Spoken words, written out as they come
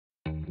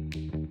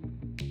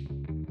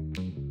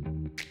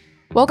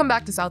Welcome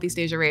back to Southeast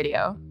Asia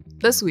Radio.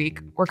 This week,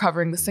 we're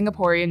covering the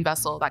Singaporean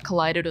vessel that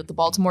collided with the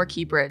Baltimore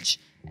Key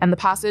Bridge and the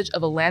passage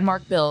of a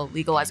landmark bill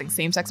legalizing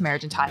same-sex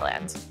marriage in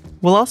Thailand.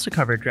 We'll also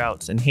cover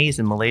droughts and haze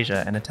in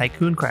Malaysia and a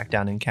tycoon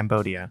crackdown in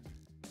Cambodia.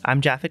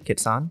 I'm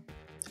Japhet and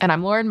And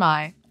I'm Lauren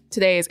Mai.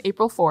 Today is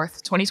April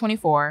 4th,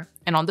 2024,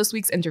 and on this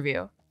week's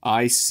interview,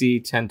 I see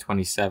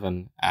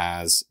 1027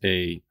 as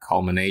a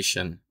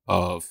culmination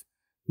of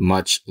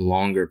much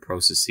longer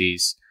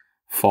processes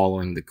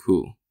following the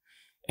coup,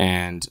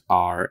 and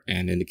are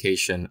an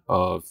indication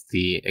of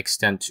the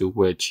extent to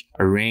which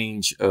a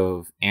range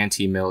of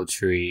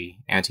anti-military,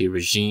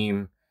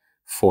 anti-regime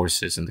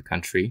forces in the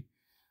country,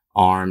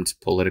 armed,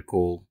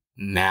 political,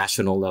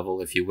 national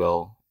level, if you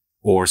will,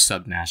 or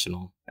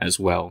subnational as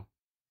well.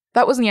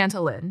 That was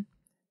Nyantha Lin.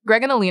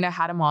 Greg and Elina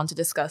had him on to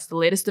discuss the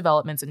latest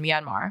developments in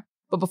Myanmar.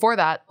 But before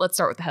that, let's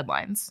start with the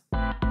headlines.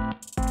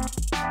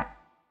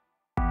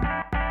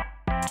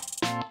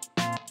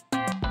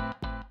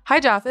 Hi,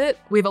 Japhet.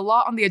 We have a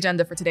lot on the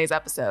agenda for today's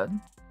episode.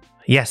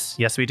 Yes,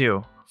 we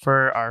do.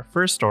 For our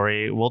first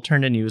story, we'll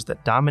turn to news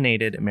that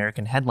dominated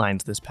American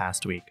headlines this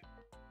past week.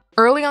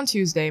 Early on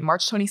Tuesday,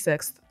 March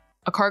 26th,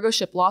 a cargo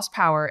ship lost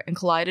power and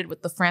collided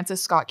with the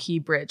Francis Scott Key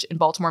Bridge in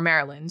Baltimore,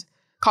 Maryland,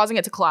 causing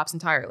it to collapse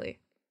entirely.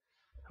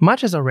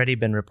 Much has already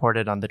been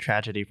reported on the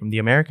tragedy from the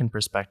American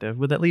perspective,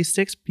 with at least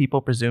 6 people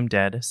presumed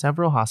dead,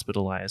 several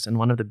hospitalized, and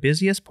one of the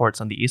busiest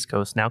ports on the East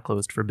Coast now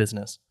closed for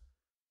business.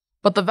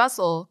 But the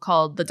vessel,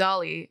 called the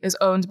Dali, is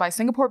owned by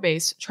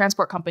Singapore-based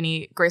transport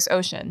company Grace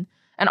Ocean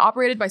and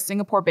operated by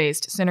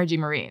Singapore-based Synergy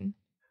Marine.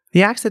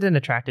 The accident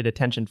attracted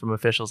attention from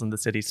officials in the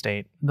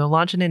city-state. They'll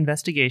launch an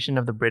investigation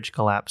of the bridge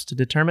collapse to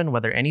determine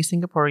whether any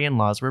Singaporean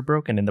laws were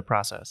broken in the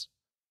process.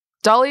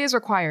 Dali is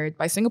required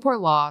by Singapore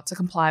law to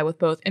comply with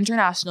both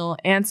international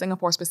and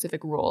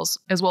Singapore-specific rules,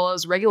 as well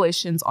as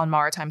regulations on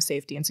maritime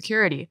safety and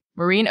security,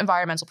 marine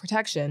environmental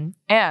protection,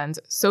 and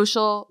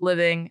social,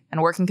 living,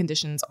 and working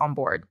conditions on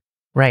board.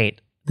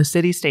 Right. The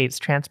city-state's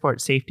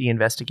Transport Safety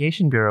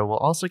Investigation Bureau will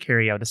also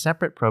carry out a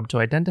separate probe to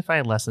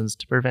identify lessons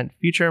to prevent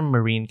future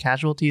marine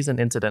casualties and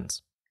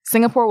incidents.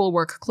 Singapore will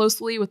work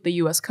closely with the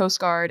U.S. Coast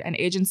Guard and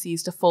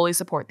agencies to fully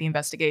support the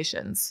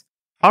investigations.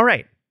 All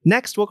right.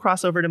 Next, we'll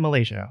cross over to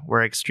Malaysia,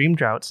 where extreme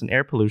droughts and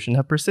air pollution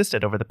have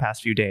persisted over the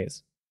past few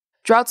days.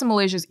 Droughts in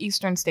Malaysia's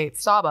eastern state,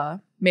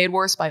 Sabah, made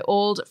worse by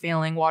old,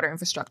 failing water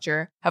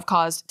infrastructure, have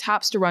caused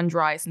taps to run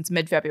dry since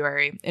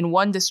mid-February in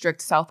one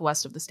district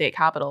southwest of the state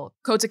capital,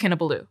 Kota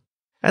Kinabalu.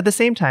 At the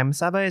same time,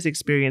 Sabah is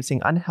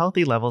experiencing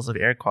unhealthy levels of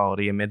air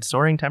quality amid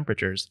soaring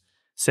temperatures.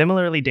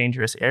 Similarly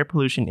dangerous air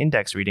pollution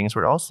index readings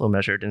were also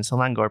measured in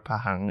Selangor,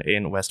 Pahang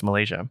in West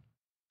Malaysia.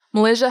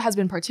 Malaysia has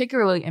been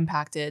particularly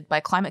impacted by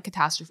climate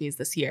catastrophes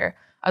this year,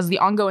 as the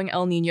ongoing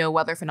El Niño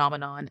weather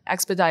phenomenon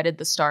expedited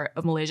the start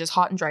of Malaysia's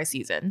hot and dry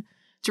season.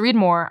 To read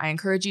more, I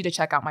encourage you to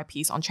check out my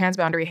piece on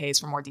transboundary haze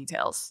for more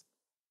details.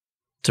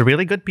 It's a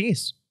really good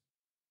piece.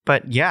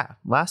 But yeah,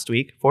 last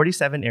week,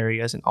 47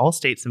 areas in all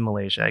states in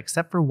Malaysia,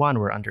 except for one,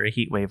 were under a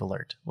heat wave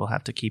alert. We'll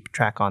have to keep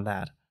track on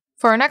that.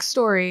 For our next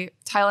story,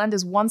 Thailand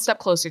is one step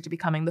closer to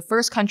becoming the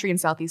first country in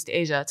Southeast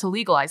Asia to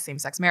legalize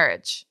same-sex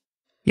marriage.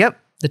 Yep.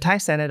 The Thai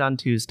Senate on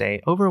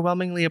Tuesday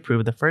overwhelmingly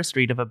approved the first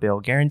read of a bill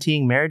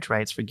guaranteeing marriage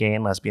rights for gay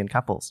and lesbian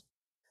couples.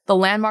 The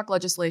landmark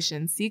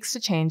legislation seeks to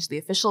change the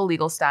official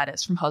legal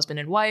status from husband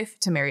and wife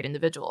to married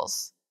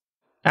individuals.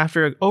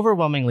 After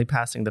overwhelmingly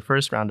passing the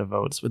first round of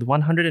votes with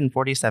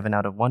 147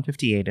 out of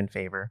 158 in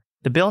favor,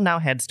 the bill now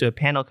heads to a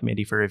panel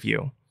committee for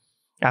review.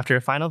 After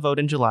a final vote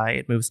in July,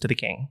 it moves to the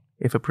King.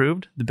 If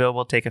approved, the bill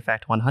will take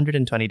effect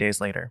 120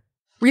 days later.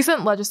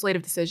 Recent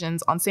legislative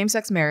decisions on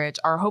same-sex marriage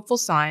are a hopeful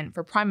sign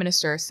for Prime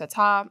Minister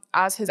Seta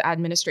as his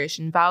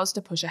administration vows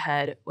to push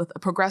ahead with a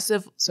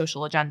progressive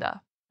social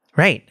agenda.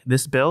 Right.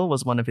 This bill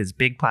was one of his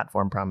big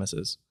platform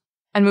promises.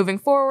 And moving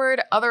forward,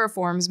 other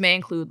reforms may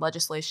include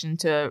legislation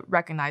to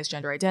recognize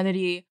gender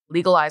identity,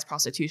 legalize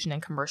prostitution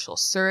and commercial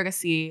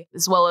surrogacy,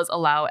 as well as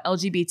allow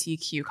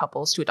LGBTQ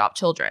couples to adopt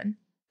children.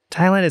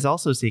 Thailand is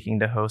also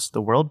seeking to host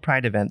the World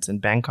Pride events in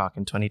Bangkok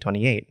in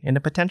 2028, in a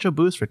potential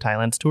boost for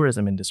Thailand's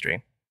tourism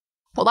industry.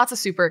 Well, that's a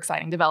super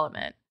exciting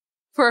development.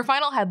 For our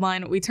final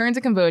headline, we turn to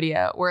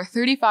Cambodia, where a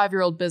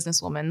 35-year-old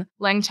businesswoman,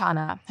 Leng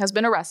Chana, has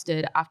been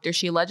arrested after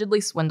she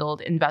allegedly swindled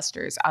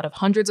investors out of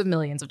hundreds of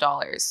millions of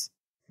dollars.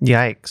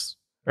 Yikes.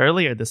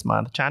 Earlier this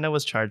month, Chana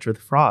was charged with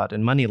fraud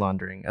and money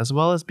laundering, as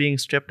well as being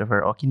stripped of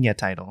her Okinya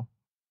title.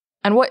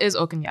 And what is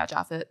Okinya,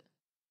 Japhet?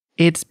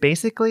 It's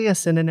basically a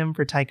synonym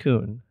for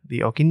tycoon. The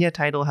Okinya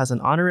title has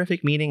an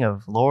honorific meaning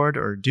of lord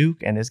or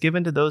duke and is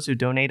given to those who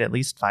donate at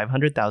least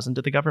 $500,000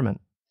 to the government.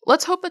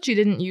 Let's hope that she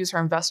didn't use her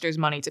investors'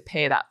 money to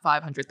pay that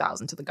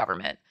 $500,000 to the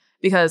government,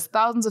 because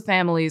thousands of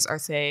families are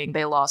saying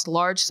they lost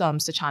large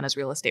sums to China's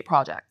real estate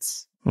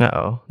projects.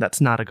 Uh-oh, that's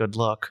not a good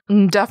look.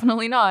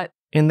 Definitely not.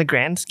 In the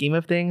grand scheme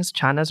of things,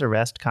 Chana's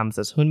arrest comes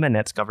as Hun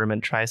Manet's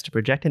government tries to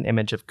project an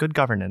image of good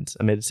governance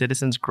amid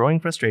citizens' growing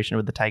frustration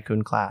with the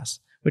tycoon class,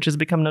 which has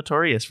become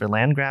notorious for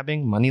land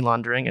grabbing, money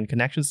laundering, and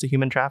connections to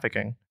human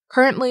trafficking.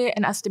 Currently,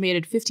 an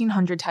estimated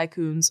 1,500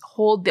 tycoons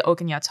hold the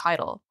Okanya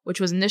title, which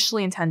was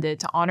initially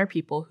intended to honor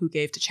people who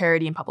gave to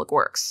charity and public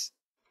works.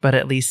 But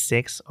at least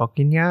 6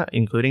 Okanya,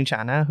 including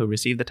Chana, who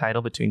received the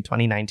title between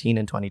 2019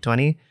 and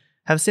 2020,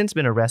 have since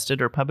been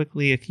arrested or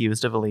publicly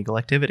accused of illegal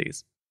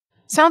activities.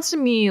 Sounds to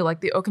me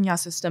like the Okanya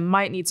system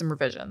might need some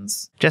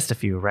revisions. Just a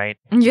few, right?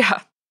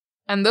 Yeah.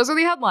 And those are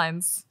the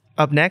headlines.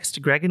 Up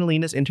next, Greg and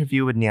Elina's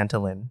interview with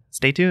Nyantha Lin.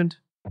 Stay tuned.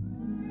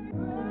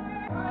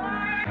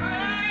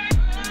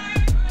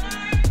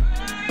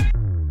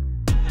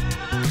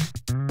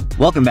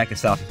 Welcome back to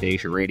Southeast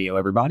Asia Radio,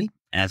 everybody.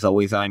 As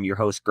always, I'm your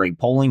host, Greg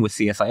Poling with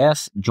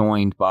CSIS,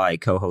 joined by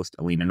co-host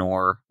Elina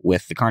Noor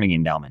with the Carnegie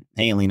Endowment.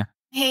 Hey, Elina.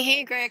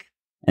 Hey, Greg.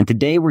 And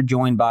today we're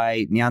joined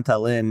by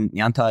Nyantha Lin.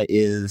 Nyantha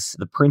is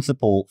the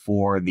principal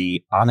for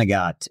the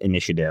Anagat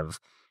Initiative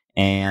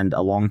and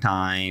a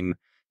longtime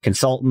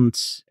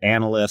consultant,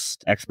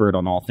 analyst, expert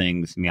on all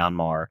things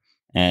Myanmar.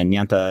 And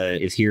Nyantha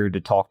is here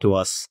to talk to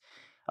us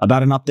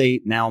about an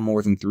update now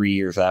more than 3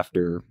 years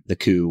after the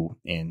coup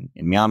in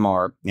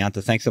Myanmar.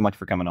 Nyantha, thanks so much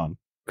for coming on.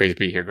 Great to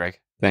be here, Greg.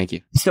 Thank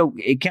you. So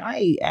can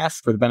I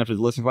ask, for the benefit of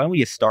the listeners, why don't we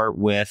just start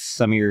with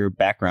some of your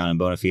background in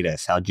bona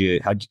fides? How'd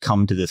you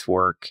come to this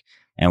work,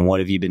 and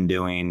what have you been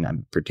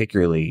doing,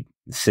 particularly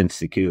since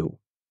the coup?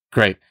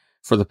 Great.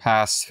 For the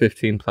past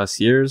 15 plus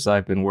years,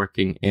 I've been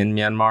working in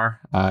Myanmar.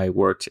 I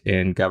worked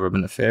in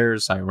government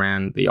affairs. I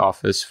ran the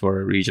office for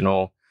a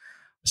regional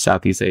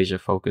Southeast Asia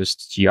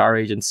focused GR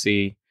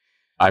agency.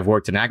 I've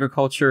worked in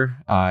agriculture.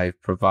 I've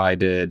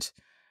provided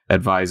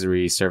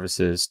advisory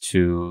services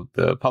to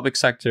the public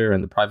sector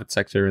and the private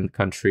sector in the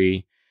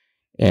country.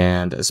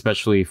 And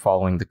especially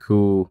following the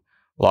coup,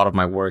 a lot of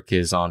my work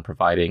is on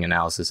providing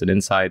analysis and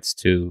insights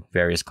to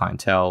various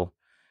clientele,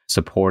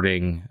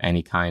 supporting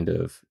any kind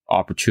of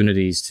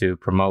opportunities to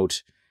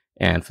promote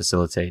and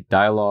facilitate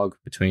dialogue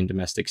between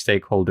domestic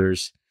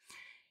stakeholders,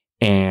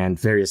 and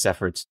various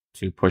efforts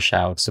to push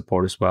out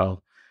support as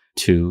well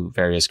to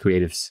various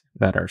creatives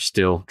that are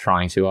still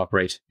trying to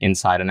operate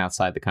inside and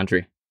outside the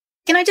country.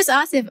 Can I just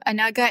ask if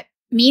Anagat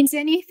means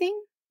anything?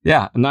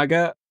 Yeah,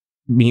 Naga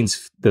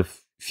means the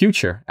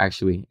future,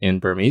 actually, in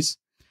Burmese.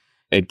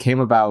 It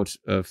came about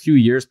a few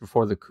years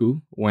before the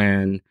coup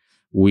when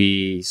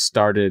we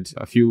started,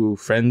 a few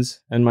friends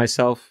and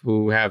myself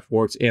who have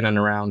worked in and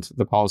around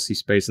the policy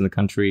space in the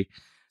country,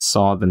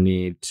 saw the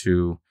need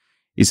to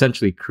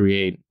essentially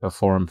create a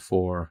forum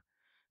for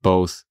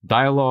both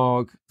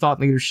dialogue,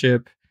 thought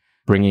leadership,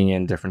 bringing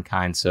in different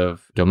kinds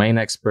of domain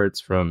experts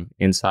from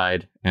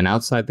inside and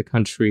outside the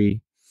country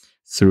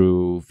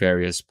through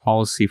various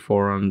policy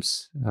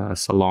forums,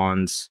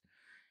 salons,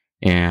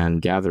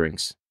 and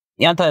gatherings.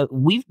 Nyantha,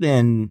 we've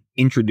been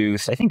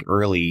introduced, I think,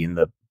 early in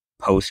the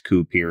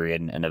post-coup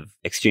period and have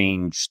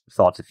exchanged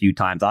thoughts a few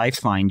times. I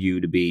find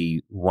you to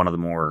be one of the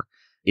more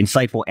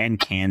insightful and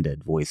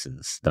candid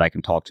voices that I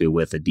can talk to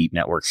with a deep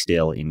network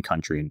still in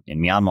country in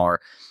Myanmar.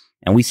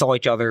 And we saw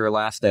each other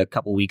last a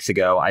couple weeks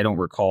ago. I don't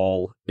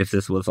recall if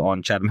this was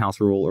on Chatham House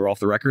Rule or off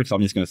the record, so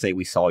I'm just going to say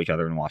we saw each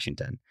other in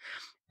Washington.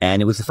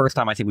 And it was the first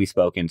time I think we've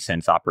spoken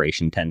since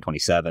Operation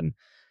 1027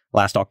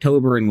 last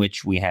October, in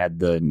which we had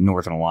the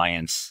Northern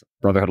Alliance,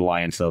 Brotherhood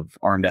Alliance of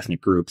armed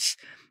ethnic groups.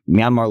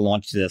 Myanmar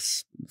launched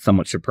this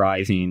somewhat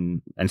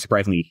surprising and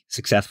surprisingly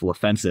successful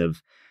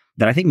offensive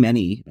that I think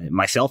many,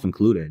 myself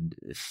included,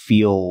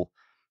 feel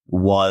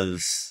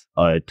was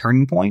a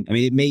turning point. I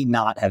mean, it may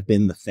not have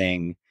been the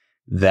thing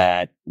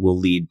that will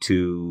lead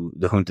to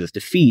the junta's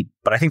defeat,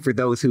 but I think for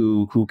those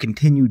who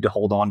continued to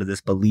hold on to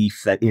this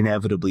belief that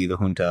inevitably the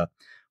junta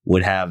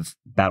would have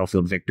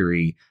battlefield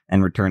victory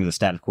and return to the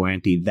status quo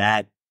ante,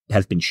 that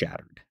has been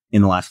shattered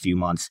in the last few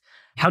months.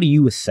 How do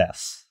you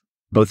assess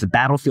both the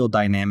battlefield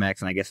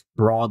dynamics and I guess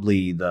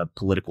broadly the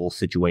political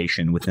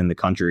situation within the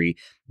country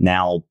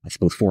now, I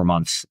suppose, 4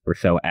 months or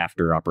so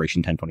after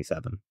Operation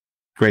 1027?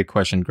 Great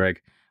question,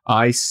 Greg.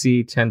 I see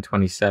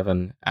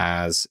 1027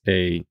 as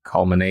a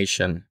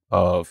culmination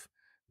of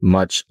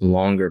much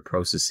longer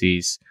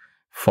processes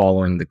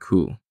following the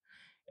coup,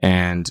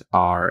 and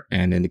are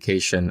an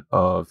indication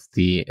of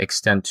the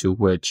extent to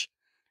which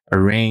a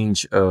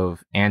range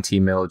of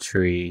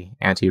anti-military,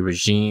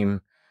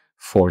 anti-regime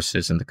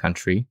forces in the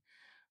country,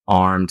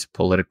 armed,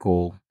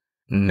 political,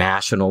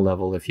 national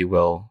level, if you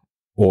will,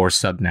 or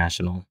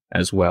subnational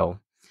as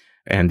well,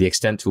 and the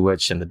extent to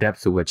which and the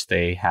depth to which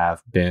they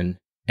have been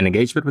in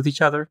engagement with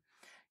each other,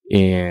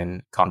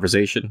 in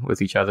conversation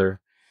with each other,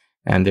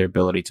 and their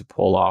ability to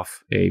pull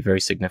off a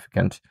very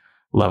significant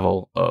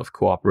level of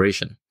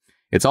cooperation.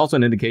 It's also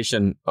an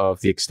indication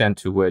of the extent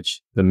to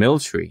which the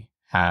military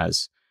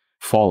has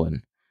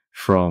fallen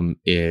from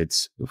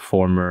its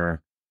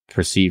former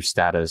perceived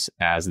status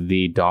as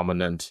the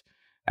dominant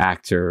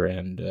actor,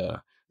 and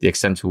the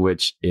extent to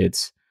which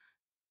its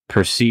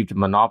perceived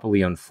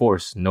monopoly on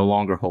force no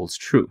longer holds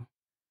true.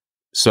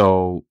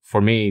 So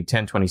for me,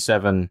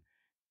 1027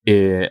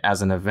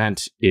 as an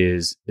event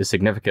is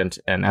significant,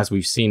 and as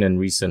we've seen in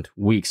recent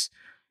weeks,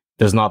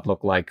 does not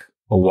look like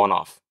a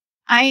one-off.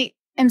 I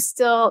am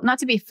still, not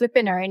to be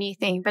flippant or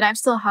anything, but I'm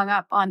still hung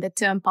up on the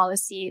term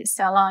policy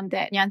salon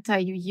that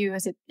Nyantha you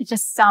use. It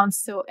just sounds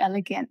so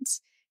elegant.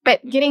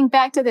 But getting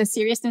back to the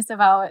seriousness of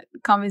our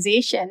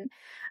conversation,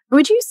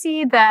 would you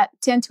say that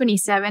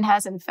 1027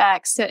 has in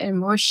fact set in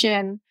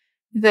motion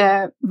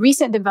the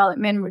recent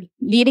development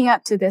leading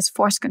up to this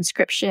forced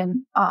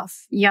conscription of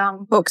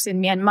young folks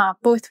in Myanmar,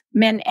 both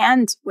men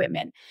and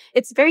women?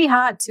 It's very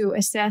hard to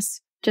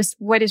assess just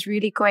what is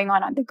really going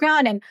on the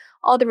ground. And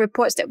all the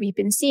reports that we've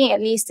been seeing,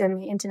 at least in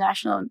the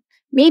international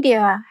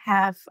media,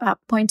 have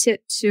pointed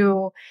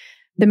to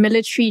the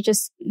military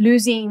just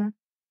losing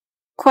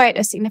quite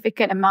a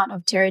significant amount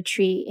of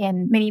territory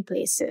in many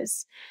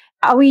places.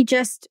 Are we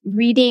just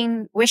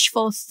reading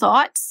wishful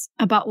thoughts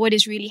about what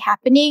is really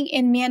happening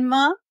in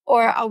Myanmar?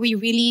 Or are we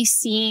really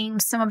seeing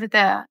some of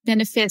the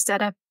benefits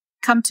that have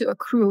come to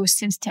accrue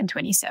since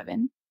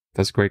 1027?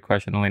 That's a great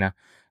question, Elina.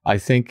 I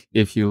think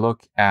if you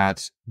look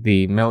at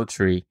the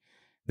military,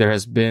 there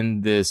has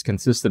been this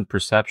consistent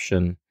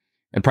perception,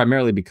 and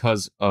primarily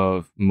because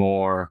of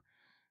more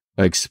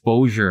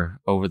exposure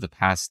over the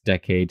past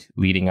decade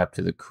leading up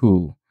to the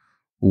coup,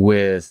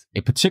 with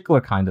a particular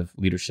kind of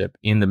leadership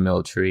in the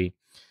military,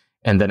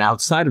 and then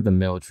outside of the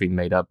military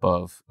made up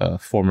of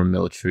former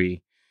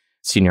military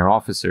senior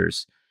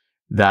officers,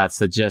 that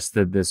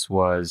suggested this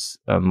was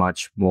a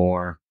much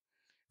more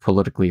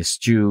politically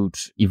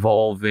astute,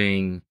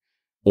 evolving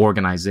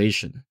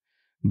organization.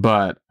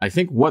 But I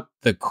think what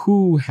the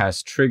coup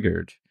has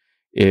triggered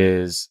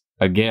is,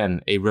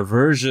 again, a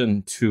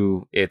reversion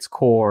to its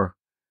core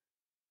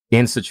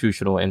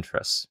institutional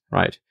interests,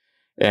 right?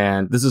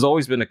 And this has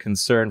always been a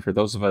concern for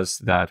those of us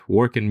that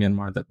work in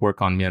Myanmar, that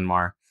work on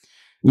Myanmar.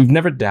 We've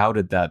never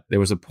doubted that there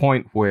was a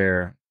point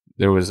where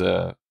there was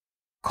a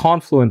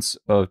confluence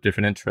of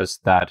different interests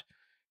that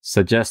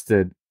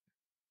suggested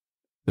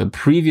the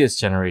previous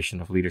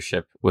generation of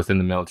leadership within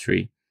the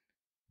military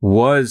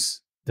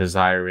was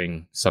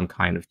desiring some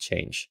kind of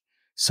change,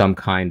 some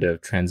kind of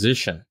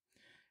transition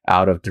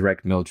out of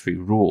direct military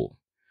rule.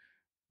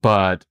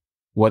 But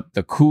what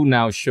the coup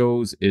now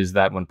shows is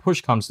that when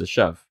push comes to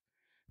shove,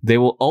 they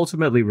will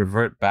ultimately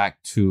revert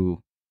back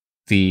to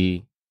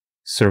the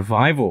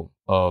survival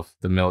of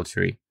the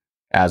military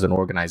as an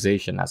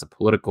organization, as a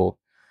political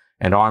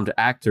and armed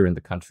actor in the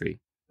country,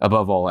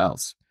 above all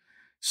else.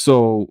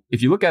 So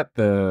if you look at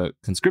the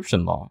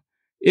conscription law,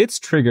 it's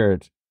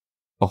triggered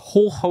a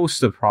whole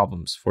host of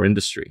problems for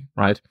industry,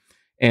 right?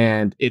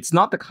 And it's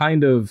not the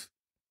kind of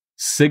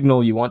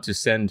signal you want to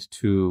send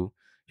to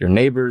your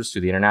neighbors,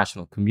 to the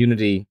international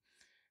community,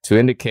 to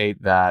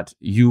indicate that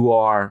you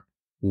are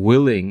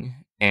willing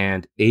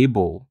and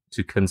able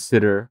to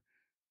consider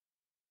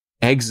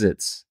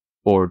exits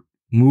or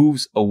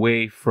moves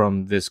away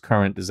from this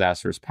current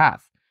disastrous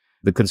path.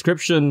 The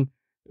conscription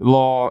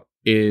law,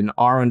 in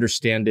our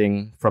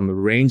understanding from a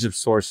range of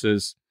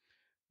sources,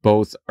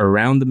 both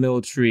around the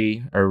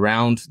military,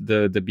 around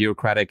the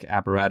bureaucratic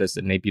apparatus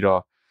at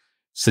Naypyidaw,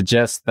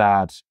 suggests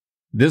that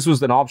this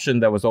was an option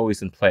that was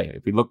always in play.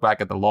 If we look back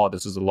at the law,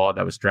 this was a law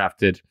that was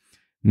drafted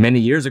many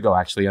years ago,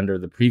 actually, under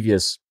the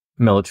previous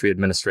military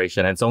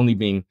administration. And it's only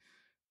being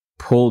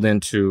pulled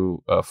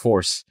into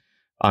force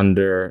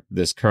under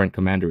this current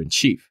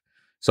commander-in-chief.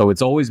 So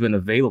it's always been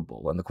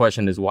available. And the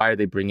question is, why are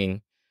they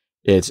bringing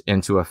it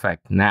into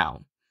effect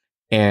now?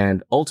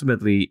 And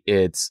ultimately,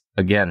 it's,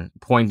 again,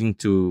 pointing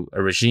to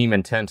a regime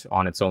intent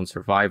on its own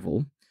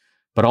survival,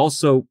 but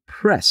also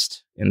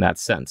pressed in that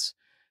sense.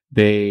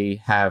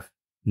 They have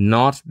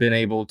not been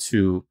able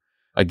to,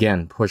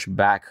 again, push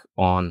back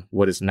on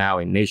what is now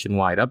a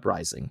nationwide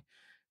uprising.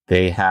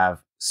 They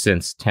have,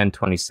 since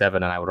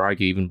 1027, and I would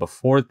argue even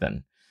before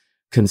then,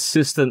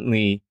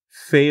 consistently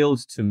failed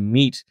to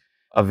meet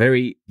a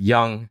very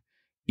young,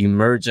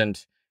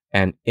 emergent,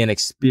 and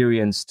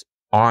inexperienced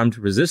armed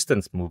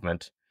resistance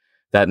movement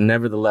that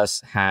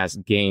nevertheless has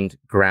gained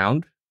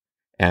ground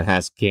and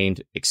has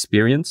gained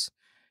experience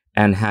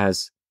and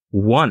has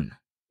won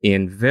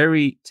in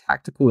very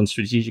tactical and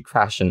strategic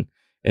fashion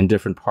in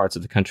different parts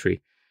of the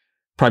country,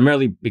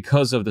 primarily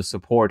because of the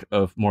support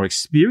of more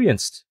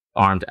experienced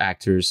armed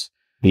actors,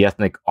 the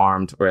ethnic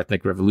armed or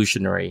ethnic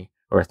revolutionary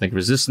or ethnic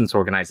resistance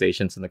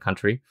organizations in the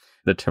country,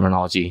 the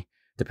terminology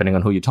depending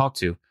on who you talk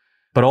to,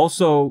 but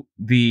also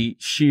the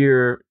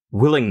sheer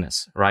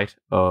willingness, right,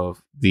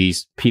 of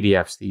these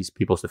PDFs, these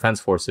People's Defense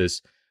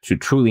Forces, to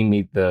truly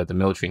meet the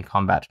military in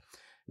combat.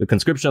 The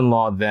conscription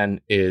law then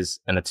is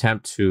an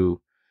attempt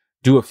to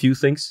do a few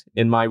things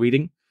in my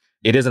reading.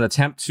 It is an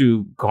attempt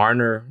to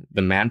garner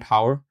the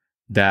manpower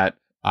that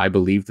I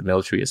believe the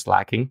military is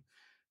lacking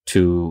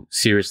to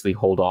seriously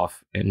hold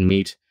off and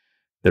meet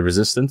the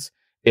resistance.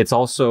 It's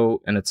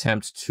also an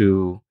attempt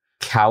to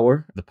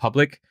cower the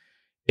public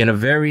in a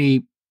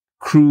very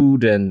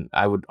crude and,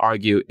 I would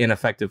argue,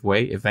 ineffective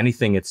way. If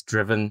anything, it's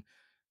driven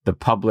the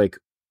public,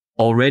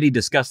 already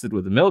disgusted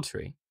with the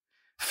military,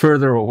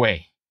 further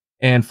away.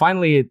 And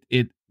finally,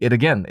 it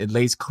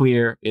lays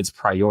clear its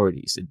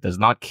priorities. It does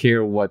not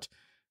care what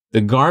the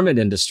garment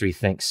industry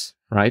thinks,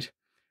 right?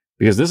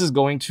 Because this is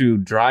going to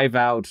drive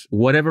out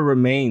whatever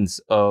remains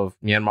of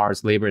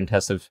Myanmar's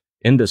labor-intensive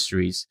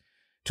industries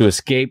to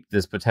escape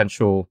this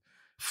potential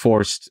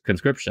forced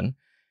conscription,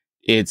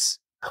 it's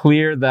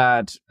clear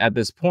that at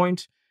this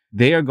point,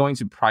 they are going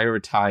to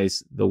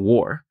prioritize the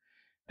war.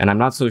 And I'm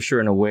not so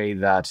sure in a way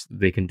that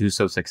they can do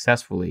so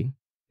successfully.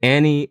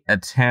 Any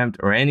attempt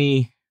or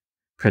any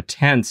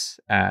pretense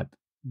at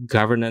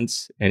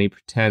governance, any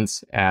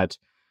pretense at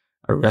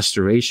a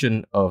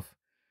restoration of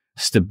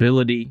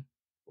stability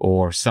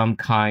or some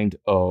kind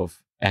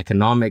of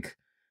economic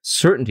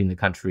certainty in the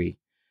country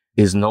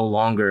is no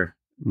longer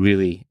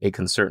really a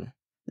concern.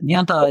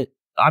 Nyantha,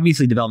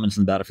 obviously developments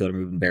in the battlefield are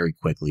moving very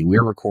quickly.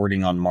 We're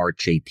recording on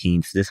March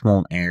 18th. This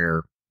won't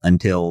air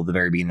until the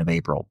very beginning of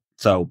April.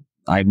 So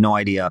I have no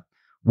idea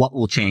what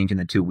will change in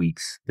the 2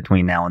 weeks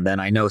between now and then.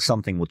 I know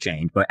something will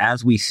change, but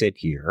as we sit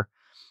here,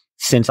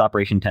 since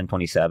Operation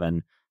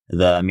 1027,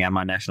 the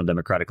Myanmar National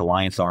Democratic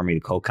Alliance Army,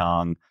 the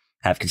Kokang,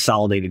 have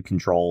consolidated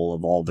control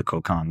of all the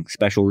Kokang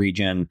Special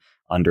Region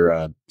under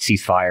a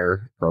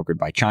ceasefire brokered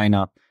by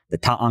China. The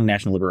Taang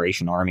National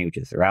Liberation Army, which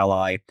is their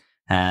ally,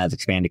 has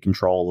expanded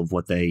control of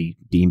what they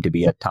deem to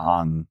be a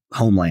Taang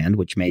homeland,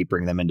 which may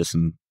bring them into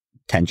some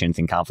tensions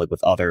and conflict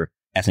with other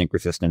ethnic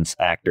resistance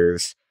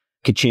actors.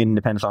 Kachin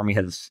Independence Army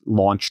has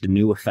launched a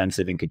new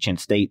offensive in Kachin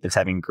State that's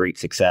having great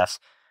success.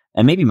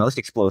 And maybe most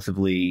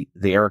explosively,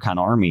 the Arakan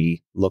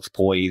Army looks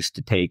poised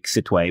to take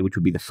Sittwe, which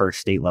would be the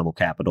first state-level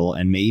capital,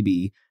 and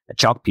maybe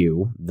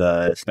Chokpu,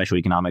 the special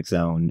economic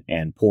zone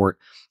and port,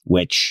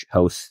 which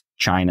hosts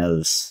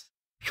China's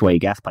Shui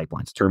gas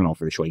pipelines, terminal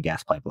for the Shui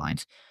gas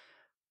pipelines.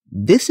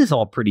 This is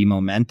all pretty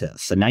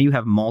momentous. And now you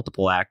have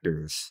multiple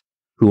actors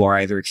who are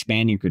either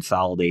expanding or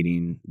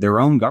consolidating their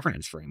own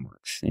governance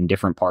frameworks in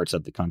different parts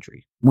of the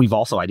country. We've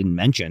also, I didn't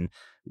mention,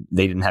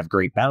 they didn't have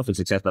great battlefield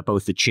success, but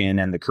both the Chin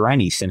and the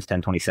Karenni since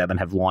 1027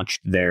 have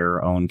launched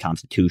their own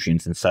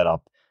constitutions and set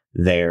up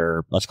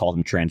their, let's call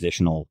them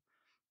transitional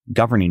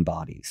governing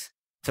bodies.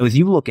 So as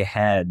you look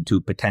ahead to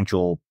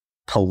potential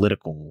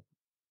political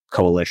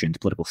coalitions,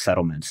 political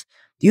settlements,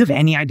 do you have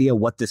any idea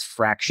what this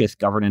fractious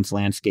governance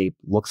landscape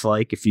looks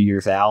like a few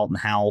years out, and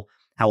how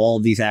all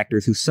of these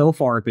actors who so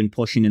far have been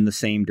pushing in the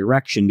same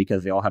direction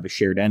because they all have a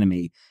shared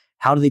enemy,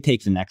 how do they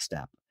take the next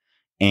step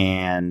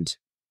and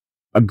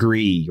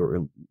agree,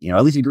 or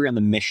at least agree on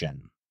the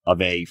mission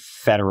of a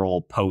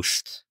federal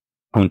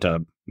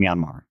post-junta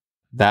Myanmar?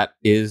 That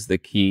is the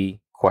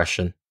key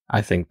question.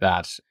 I think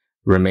that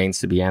remains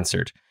to be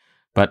answered.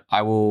 But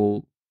I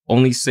will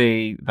only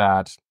say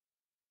that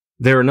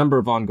there are a number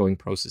of ongoing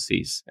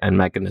processes and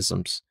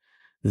mechanisms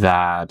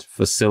that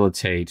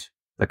facilitate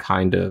the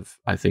kind of,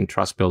 I think,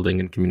 trust building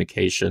and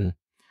communication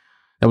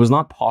that was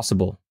not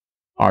possible,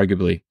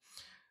 arguably,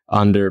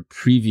 under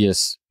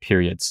previous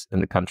periods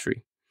in the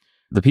country.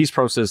 The peace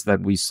process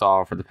that we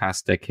saw for the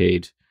past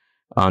decade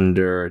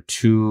under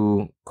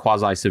two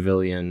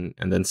quasi-civilian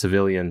and then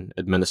civilian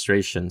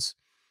administrations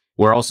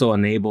were also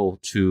unable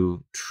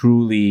to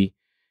truly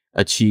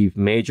achieve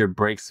major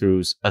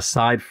breakthroughs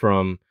aside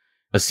from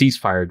a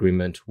ceasefire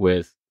agreement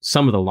with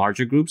some of the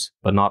larger groups,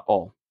 but not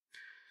all.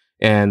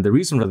 And the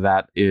reason for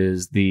that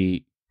is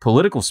the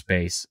political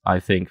space,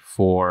 I think,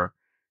 for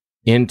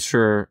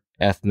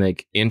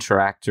inter-ethnic,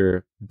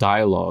 inter-actor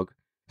dialogue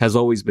has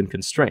always been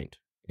constrained.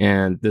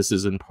 And this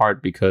is in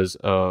part because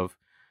of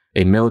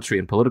a military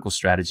and political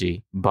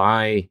strategy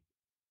by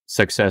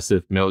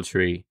successive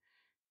military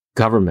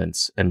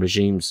governments and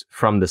regimes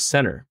from the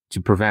center to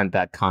prevent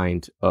that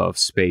kind of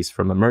space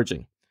from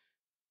emerging.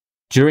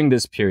 During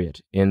this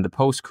period, in the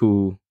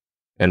post-coup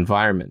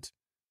environment,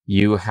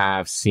 you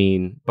have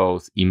seen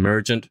both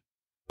emergent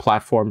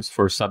platforms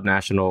for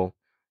subnational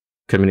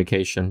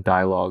communication,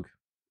 dialogue,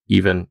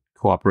 even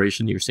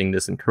cooperation. You're seeing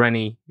this in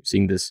Karenni. You're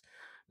seeing this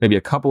maybe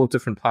a couple of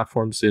different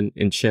platforms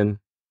in Chin,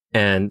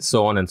 and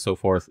so on and so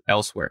forth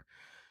elsewhere.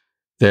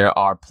 There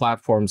are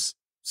platforms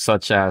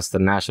such as the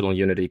National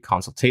Unity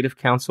Consultative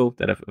Council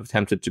that have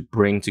attempted to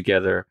bring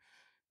together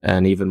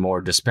an even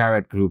more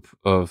disparate group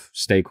of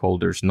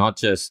stakeholders, not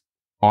just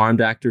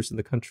armed actors in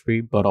the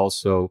country, but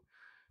also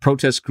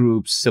protest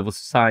groups, civil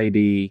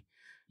society,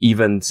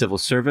 even civil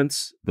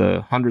servants,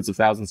 the hundreds of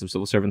thousands of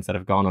civil servants that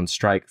have gone on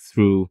strike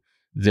through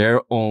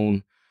their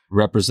own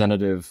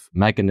representative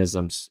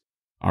mechanisms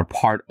are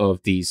part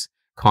of these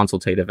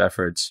consultative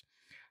efforts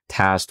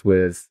tasked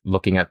with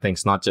looking at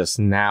things not just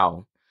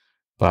now,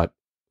 but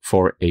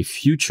for a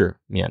future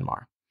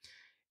Myanmar.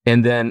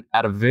 And then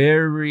at a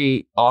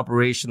very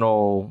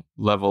operational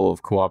level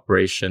of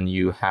cooperation,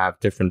 you have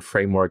different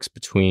frameworks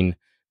between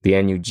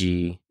the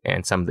NUG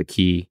and some of the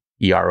key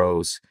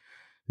EROs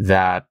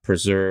that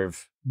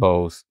preserve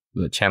both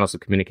the channels of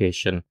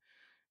communication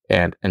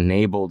and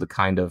enable the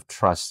kind of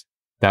trust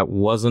that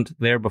wasn't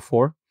there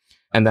before.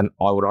 And then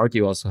I would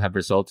argue also have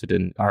resulted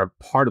in, are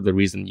part of the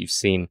reason you've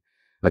seen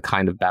the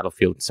kind of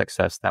battlefield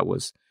success that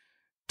was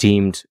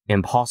deemed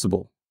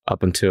impossible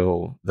up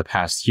until the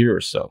past year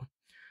or so.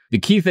 The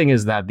key thing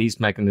is that these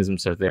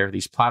mechanisms are there,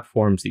 these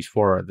platforms, these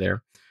fora are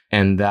there,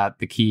 and that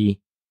the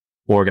key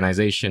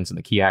organizations and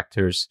the key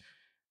actors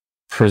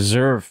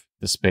preserve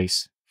the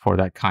space for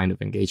that kind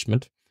of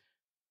engagement.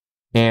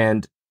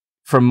 And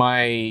from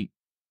my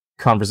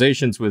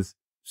conversations with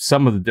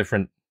some of the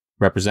different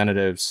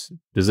representatives,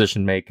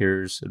 decision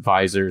makers,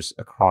 advisors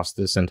across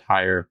this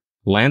entire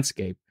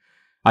landscape,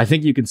 I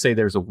think you can say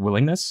there's a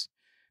willingness.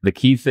 The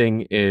key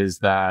thing is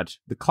that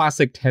the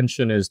classic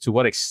tension is to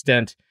what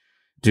extent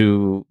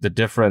do the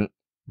different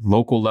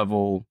local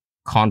level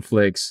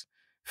conflicts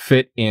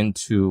fit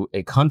into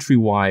a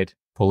countrywide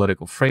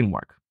political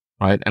framework,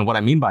 right? And what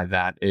I mean by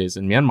that is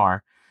in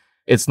Myanmar,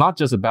 it's not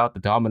just about the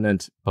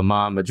dominant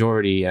Burma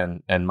majority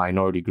and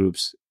minority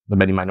groups, the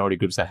many minority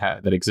groups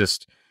that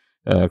exist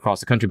across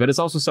the country, but it's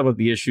also some of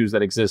the issues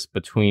that exist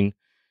between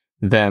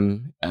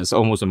them as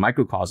almost a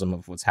microcosm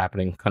of what's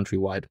happening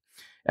countrywide.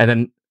 And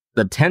then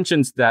the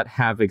tensions that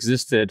have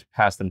existed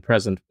past and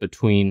present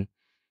between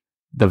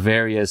the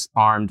various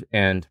armed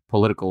and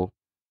political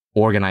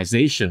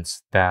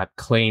organizations that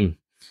claim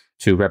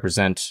to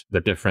represent the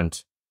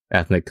different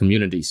ethnic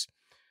communities.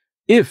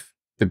 If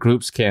the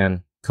groups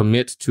can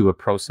commit to a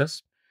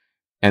process,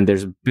 and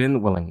there's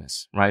been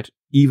willingness, right?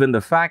 Even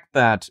the fact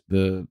that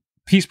the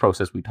peace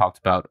process we talked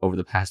about over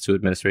the past two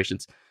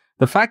administrations,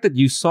 the fact that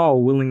you saw a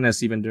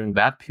willingness even during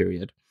that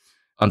period,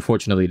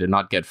 unfortunately did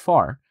not get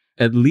far,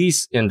 at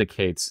least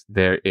indicates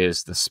there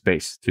is the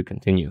space to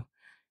continue.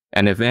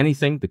 And if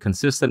anything, the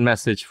consistent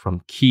message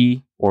from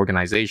key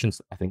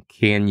organizations, I think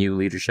KNU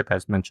leadership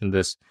has mentioned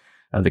this,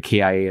 the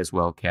KIA as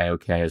well,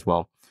 KIOK as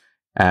well,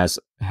 as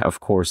of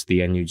course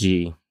the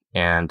NUG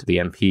and the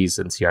MPs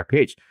and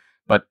CRPH.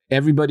 But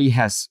everybody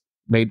has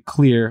made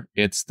clear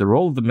it's the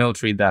role of the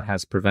military that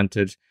has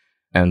prevented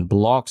and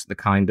blocked the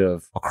kind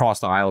of across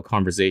the aisle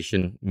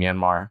conversation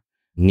Myanmar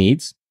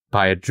needs.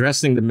 By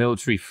addressing the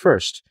military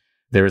first,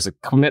 there is a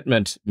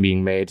commitment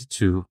being made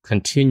to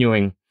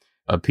continuing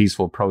a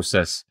peaceful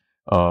process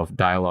of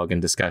dialogue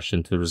and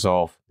discussion to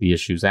resolve the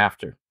issues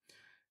after.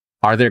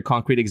 Are there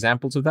concrete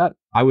examples of that?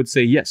 I would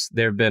say yes.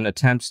 There have been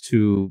attempts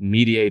to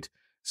mediate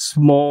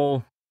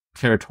small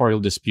territorial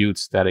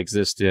disputes that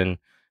exist in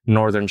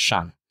northern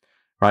Shan,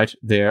 right?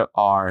 There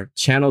are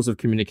channels of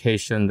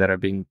communication that are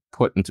being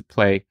put into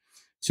play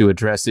to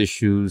address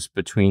issues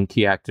between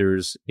key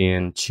actors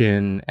in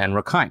Chin and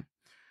Rakhine,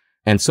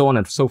 and so on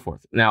and so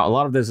forth. Now, a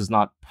lot of this is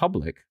not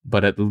public,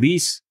 but at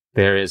least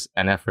there is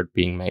an effort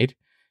being made.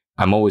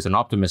 I'm always an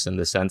optimist in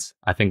this sense.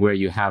 I think where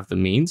you have the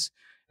means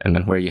and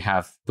then where you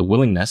have the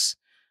willingness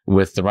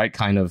with the right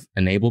kind of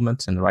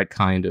enablement and the right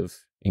kind of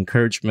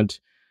encouragement,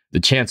 the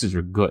chances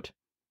are good.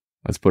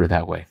 Let's put it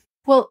that way.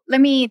 Well, let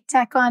me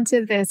tack on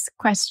to this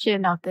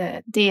question of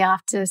the day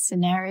after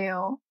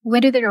scenario.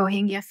 Where do the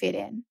Rohingya fit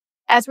in?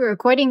 As we're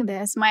recording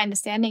this, my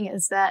understanding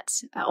is that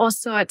all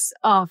sorts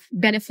of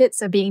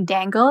benefits are being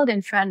dangled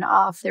in front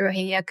of the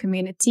Rohingya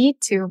community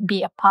to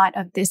be a part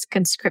of this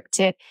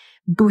conscripted,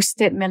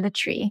 boosted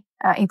military,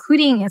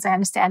 including, as I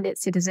understand it,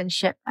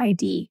 citizenship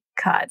ID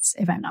cards,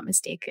 if I'm not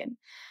mistaken.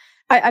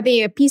 Are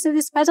they a piece of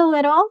this puzzle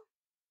at all?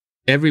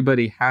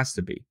 Everybody has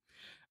to be.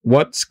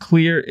 What's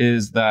clear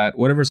is that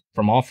whatever's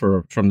from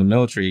offer from the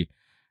military,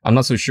 I'm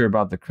not so sure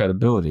about the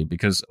credibility,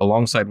 because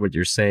alongside what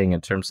you're saying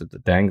in terms of the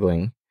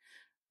dangling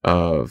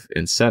of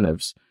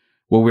incentives,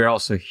 what we're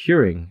also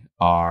hearing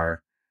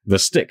are the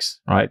sticks,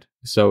 right?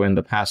 So in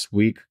the past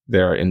week,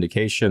 there are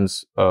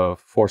indications of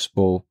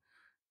forcible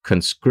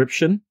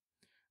conscription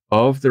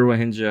of the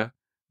Rohingya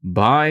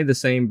by the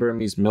same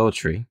Burmese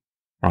military,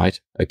 right?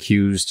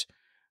 Accused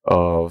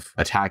of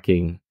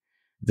attacking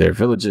their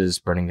villages,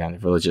 burning down their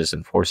villages,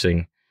 and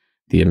forcing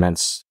the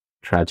immense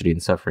tragedy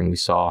and suffering we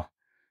saw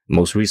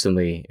most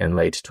recently in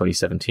late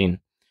 2017.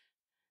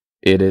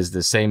 It is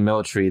the same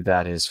military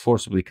that is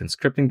forcibly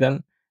conscripting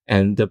them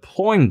and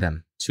deploying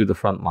them to the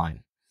front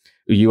line.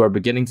 You are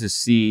beginning to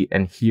see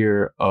and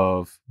hear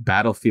of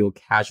battlefield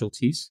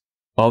casualties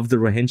of the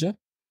Rohingya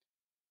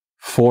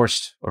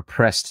forced or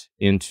pressed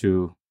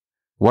into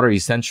what are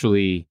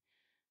essentially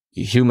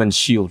human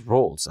shield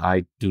roles.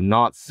 I do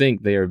not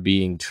think they are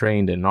being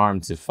trained and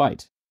armed to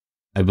fight.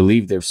 I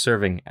believe they're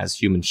serving as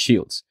human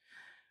shields.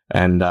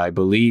 And I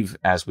believe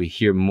as we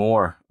hear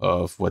more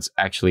of what's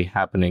actually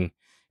happening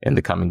in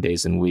the coming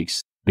days and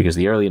weeks, because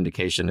the early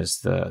indication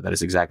is that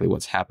is exactly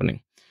what's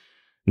happening.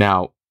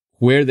 Now,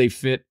 where they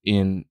fit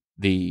in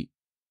the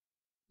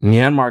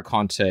Myanmar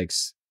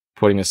context,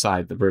 putting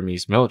aside the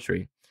Burmese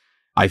military,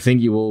 I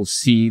think you will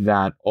see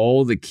that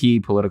all the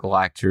key political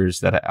actors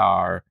that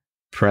are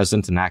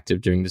present and active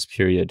during this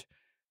period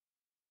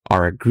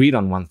are agreed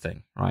on one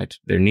thing, right?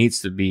 There needs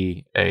to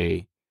be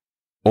a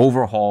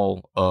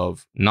overhaul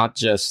of not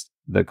just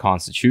the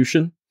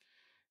constitution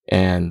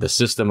and the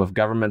system of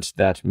government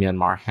that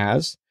Myanmar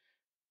has,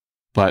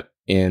 but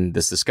in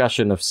this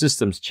discussion of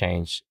systems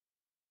change,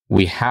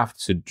 we have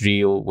to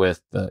deal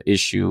with the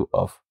issue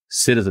of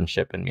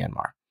citizenship in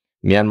Myanmar.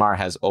 Myanmar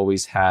has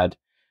always had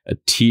a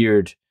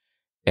tiered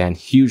and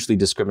hugely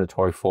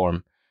discriminatory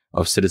form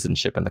of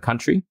citizenship in the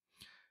country.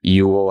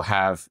 You will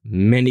have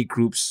many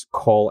groups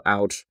call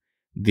out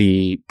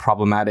the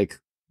problematic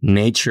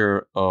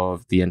nature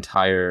of the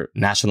entire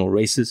national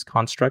racist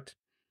construct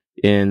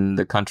in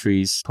the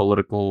country's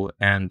political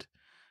and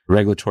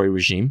regulatory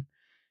regime.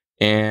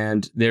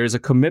 And there is a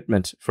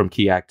commitment from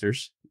key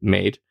actors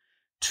made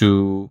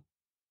to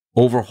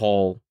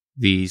overhaul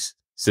these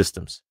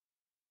systems.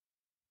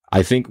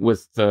 I think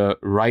with the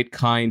right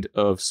kind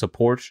of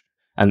support,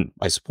 and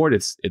by support,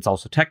 it's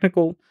also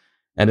technical,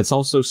 and it's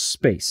also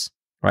space,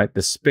 right?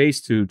 The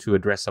space to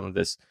address some of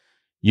this.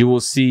 You will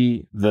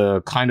see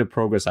the kind of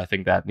progress I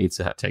think that needs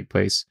to take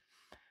place.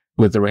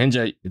 With the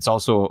Rohingya, it's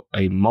also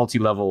a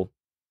multi-level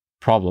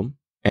problem.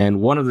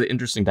 And one of the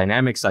interesting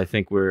dynamics I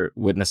think we're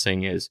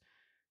witnessing is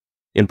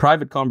in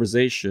private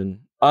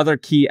conversation, other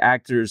key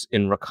actors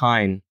in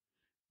Rakhine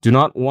do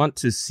not want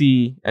to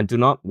see and do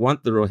not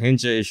want the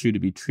Rohingya issue to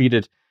be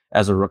treated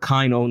as a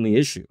Rakhine-only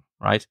issue,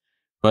 right?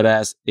 But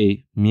as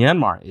a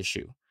Myanmar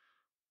issue,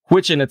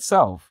 which in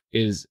itself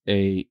is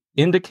a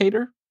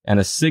indicator and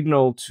a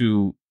signal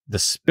to the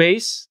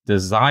space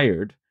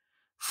desired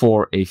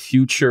for a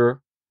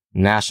future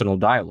national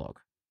dialogue.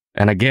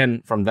 And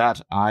again, from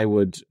that, I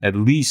would at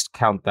least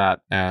count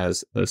that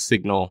as a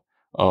signal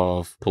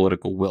of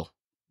political will.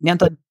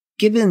 Nyantha,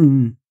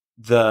 given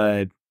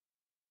the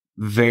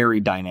very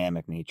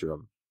dynamic nature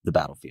of the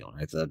battlefield,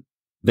 right? The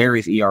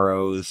various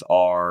EROs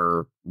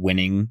are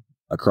winning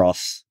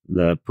across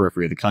the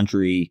periphery of the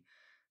country.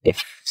 It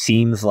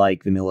seems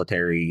like the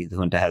military, the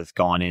junta, has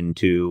gone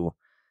into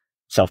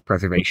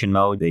self-preservation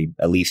mode. They,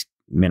 at least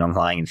Min Aung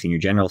Hlaing and senior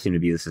generals, seem to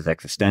view this as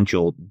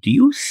existential. Do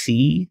you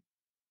see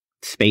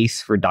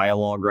space for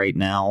dialogue right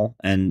now?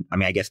 And I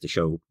mean, I guess to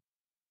show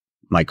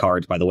my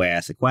cards by the way I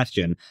asked the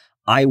question,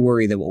 I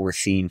worry that what we're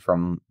seeing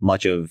from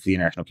much of the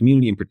international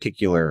community, in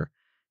particular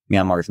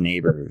Myanmar's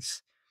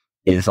neighbors,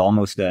 is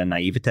almost a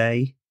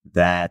naivete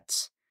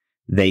that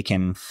they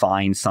can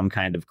find some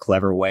kind of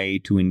clever way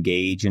to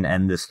engage and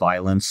end this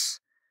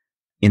violence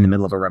in the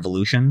middle of a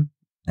revolution.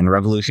 And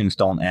revolutions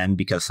don't end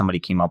because somebody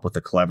came up with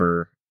a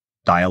clever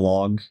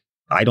dialogue.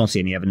 I don't see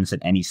any evidence that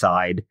any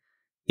side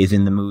is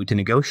in the mood to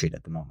negotiate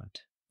at the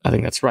moment. I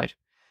think that's right.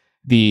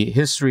 The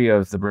history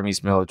of the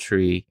Burmese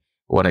military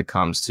when it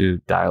comes to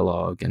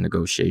dialogue and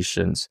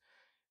negotiations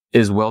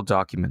is well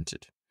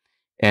documented.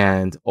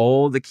 And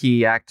all the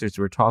key actors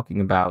we're talking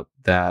about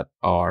that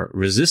are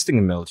resisting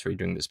the military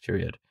during this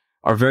period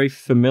are very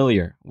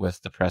familiar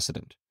with the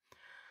precedent.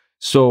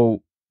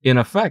 So, in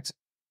effect,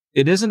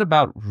 it isn't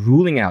about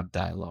ruling out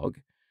dialogue,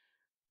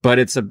 but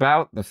it's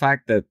about the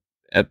fact that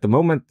at the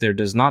moment there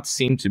does not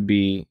seem to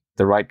be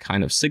the right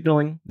kind of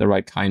signaling, the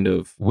right kind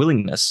of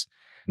willingness,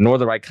 nor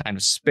the right kind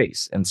of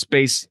space. And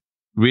space,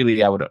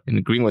 really, I would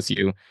agree with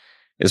you,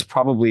 is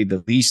probably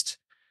the least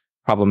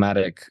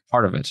problematic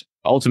part of it.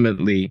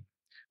 Ultimately,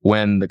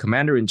 when the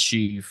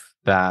commander-in-chief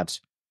that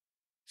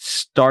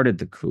started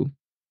the coup,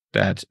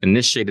 that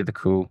initiated the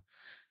coup,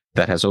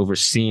 that has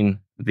overseen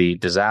the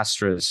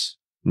disastrous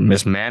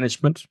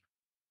mismanagement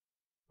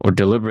or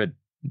deliberate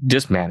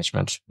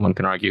dismanagement, one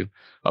can argue,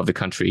 of the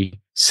country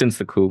since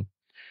the coup,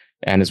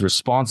 and is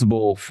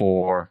responsible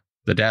for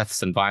the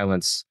deaths and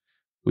violence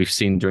we've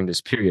seen during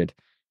this period.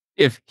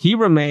 If he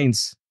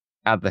remains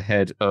at the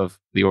head of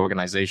the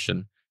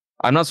organization,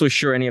 I'm not so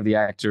sure any of the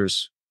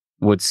actors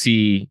would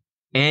see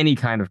any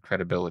kind of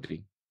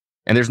credibility.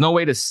 And there's no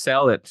way to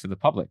sell it to the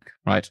public,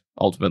 right,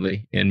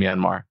 ultimately, in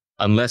Myanmar,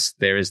 unless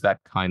there is that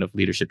kind of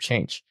leadership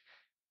change.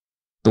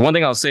 The one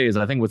thing I'll say is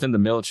I think within the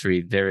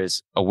military, there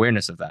is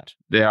awareness of that.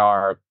 There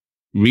are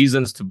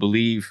reasons to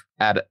believe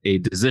at a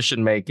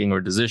decision-making or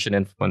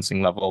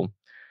decision-influencing level,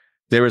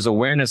 there is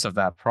awareness of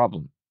that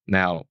problem.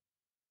 Now,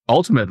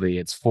 ultimately,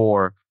 it's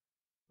for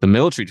the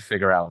military to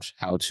figure out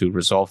how to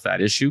resolve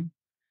that issue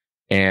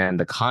and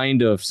the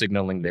kind of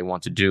signaling they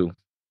want to do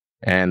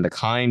and the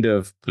kind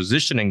of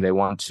positioning they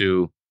want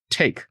to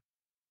take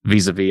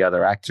vis-a-vis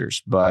other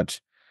actors. But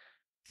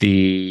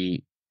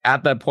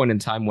at that point in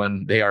time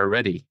when they are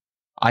ready,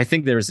 I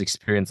think there is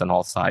experience on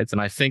all sides.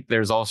 And I think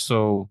there's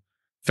also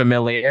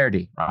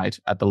familiarity, right,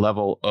 at the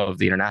level of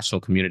the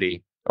international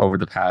community over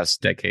the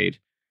past decade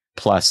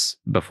plus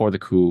before the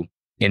coup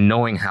in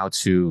knowing how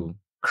to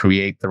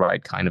create the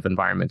right kind of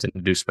environment and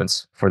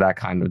inducements for that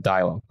kind of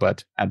dialogue.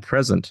 But at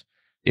present,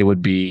 it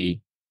would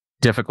be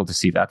difficult to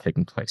see that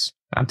taking place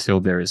until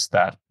there is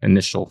that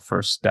initial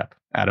first step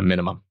at a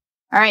minimum.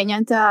 All right,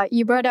 Nyantha,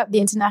 you brought up the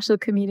international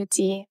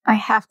community. I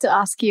have to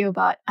ask you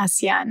about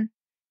ASEAN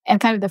and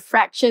kind of the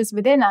fractures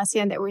within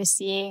ASEAN that we're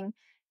seeing,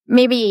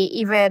 maybe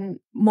even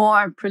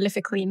more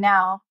prolifically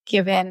now,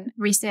 given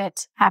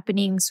recent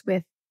happenings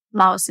with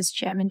Laos's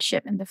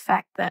chairmanship and the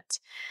fact that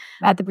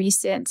at the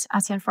recent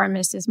ASEAN Foreign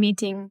Ministers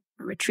meeting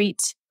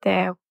retreat,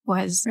 there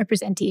was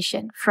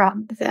representation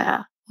from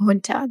the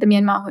junta, the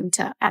Myanmar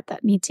junta, at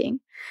that meeting.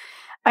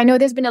 I know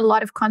there's been a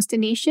lot of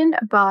consternation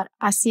about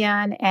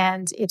ASEAN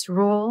and its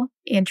role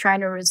in trying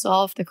to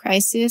resolve the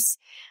crisis.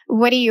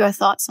 What are your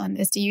thoughts on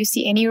this? Do you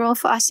see any role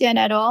for ASEAN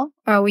at all,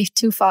 or are we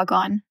too far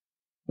gone?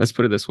 Let's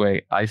put it this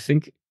way. I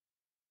think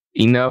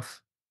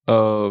enough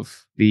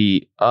of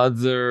the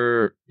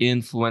other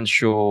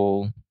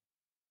influential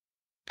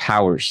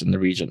powers in the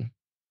region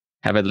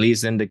have at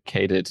least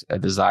indicated a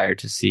desire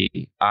to see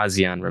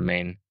ASEAN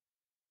remain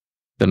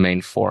the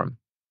main forum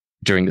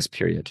during this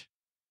period.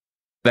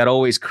 That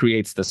always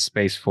creates the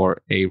space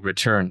for a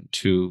return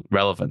to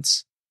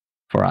relevance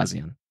for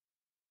ASEAN.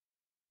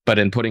 But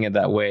in putting it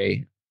that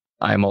way,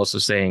 I'm also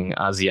saying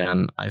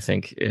ASEAN, I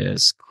think,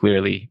 is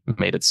clearly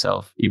made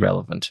itself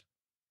irrelevant,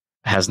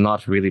 has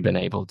not really been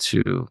able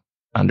to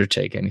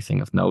undertake anything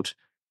of note.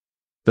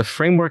 The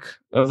framework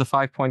of the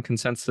 5-point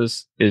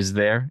consensus is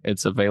there.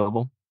 It's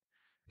available.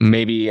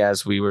 Maybe,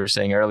 as we were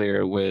saying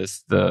earlier,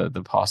 with the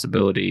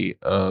possibility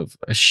of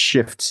a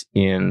shift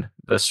in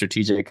the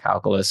strategic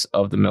calculus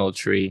of the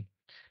military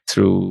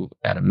through,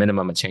 at a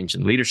minimum, a change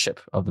in leadership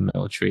of the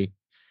military,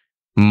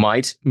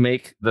 might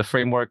make the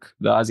framework,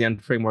 the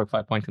ASEAN framework,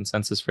 5-point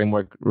consensus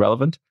framework,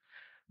 relevant.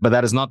 But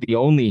that is not the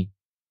only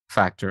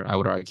factor, I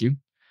would argue.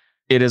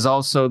 It is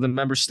also the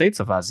member states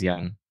of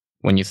ASEAN,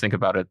 when you think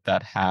about it,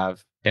 that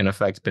have, in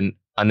effect, been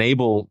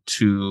unable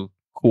to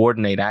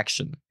coordinate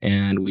action.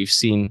 And we've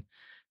seen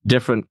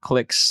different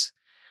cliques,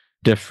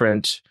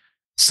 different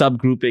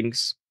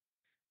subgroupings,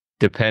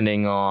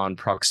 depending on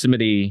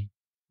proximity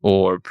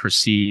or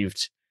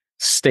perceived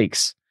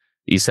stakes,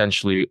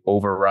 essentially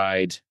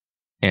override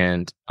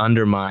and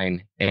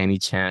undermine any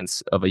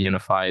chance of a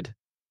unified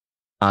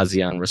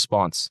ASEAN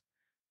response.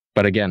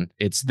 But again,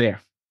 it's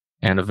there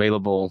and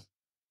available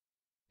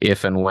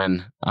if and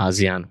when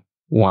ASEAN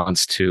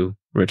wants to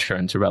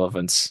return to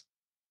relevance.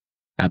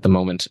 At the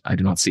moment, I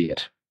do not see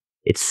it.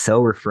 It's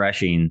so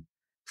refreshing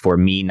for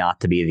me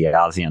not to be the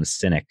ASEAN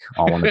cynic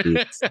on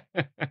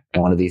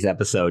one of these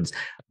episodes.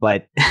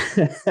 But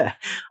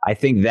I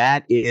think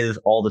that is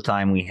all the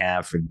time we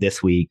have for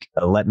this week.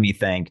 Let me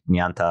thank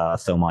Nyantha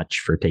so much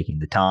for taking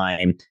the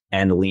time,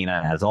 and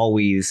Elina, as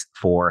always,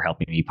 for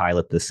helping me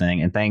pilot this thing.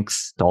 And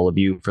thanks to all of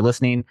you for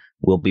listening.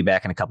 We'll be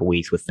back in a couple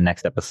weeks with the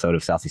next episode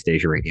of Southeast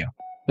Asia Radio.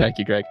 Thank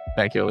you, Greg.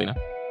 Thank you, Elina.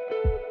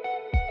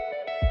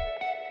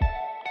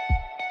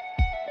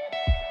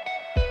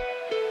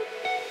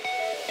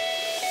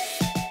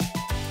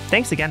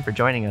 Thanks again for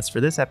joining us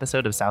for this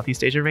episode of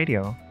Southeast Asia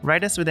Radio.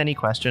 Write us with any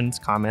questions,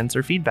 comments,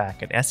 or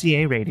feedback at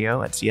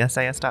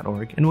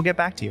searadio@csis.org, and we'll get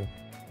back to you.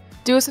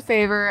 Do us a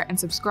favor and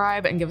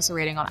subscribe and give us a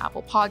rating on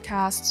Apple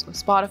Podcasts, or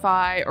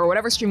Spotify, or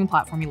whatever streaming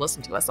platform you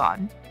listen to us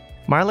on.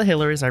 Marla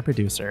Hiller is our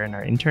producer, and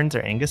our interns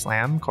are Angus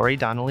Lamb, Corey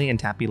Donnelly, and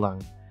Tappy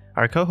Lung.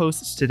 Our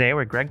co-hosts today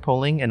were Greg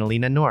Poling and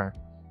Elina Noor.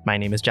 My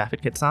name is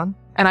Japhet Kitson.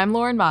 And I'm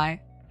Lauren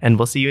Mai. And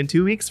we'll see you in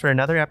 2 weeks for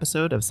another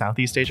episode of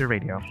Southeast Asia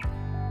Radio.